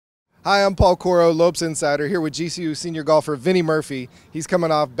Hi, I'm Paul Coro, Lopes Insider, here with GCU senior golfer Vinnie Murphy. He's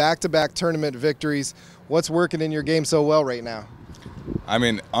coming off back-to-back tournament victories. What's working in your game so well right now? I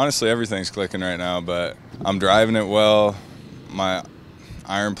mean, honestly, everything's clicking right now, but I'm driving it well. My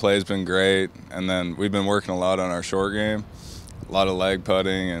iron play's been great, and then we've been working a lot on our short game, a lot of leg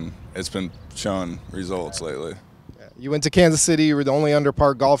putting, and it's been showing results lately. You went to Kansas City, you were the only under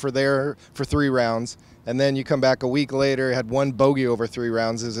par golfer there for 3 rounds, and then you come back a week later, had 1 bogey over 3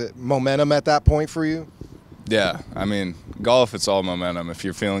 rounds. Is it momentum at that point for you? Yeah, I mean, golf, it's all momentum. If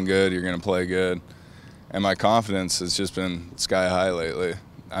you're feeling good, you're going to play good. And my confidence has just been sky high lately.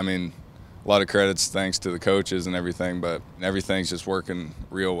 I mean, a lot of credits thanks to the coaches and everything, but everything's just working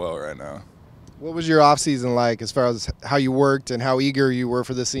real well right now. What was your off-season like as far as how you worked and how eager you were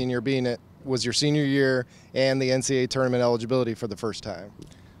for the senior, being it was your senior year and the NCAA tournament eligibility for the first time?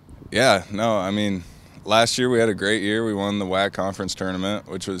 Yeah, no, I mean, last year we had a great year. We won the WAC conference tournament,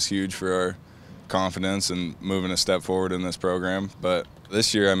 which was huge for our confidence and moving a step forward in this program. But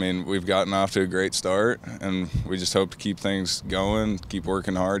this year, I mean, we've gotten off to a great start, and we just hope to keep things going, keep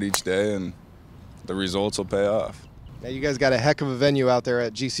working hard each day, and the results will pay off. Now, you guys got a heck of a venue out there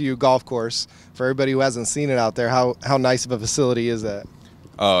at GCU Golf Course. For everybody who hasn't seen it out there, how nice of a facility is that?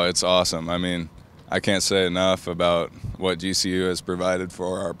 Oh, it's awesome. I mean, I can't say enough about what GCU has provided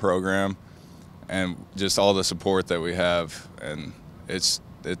for our program and just all the support that we have, and it's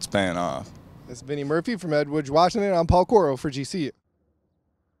paying off. This is Vinnie Murphy from Edwards, Washington. I'm Paul Coro for GCU.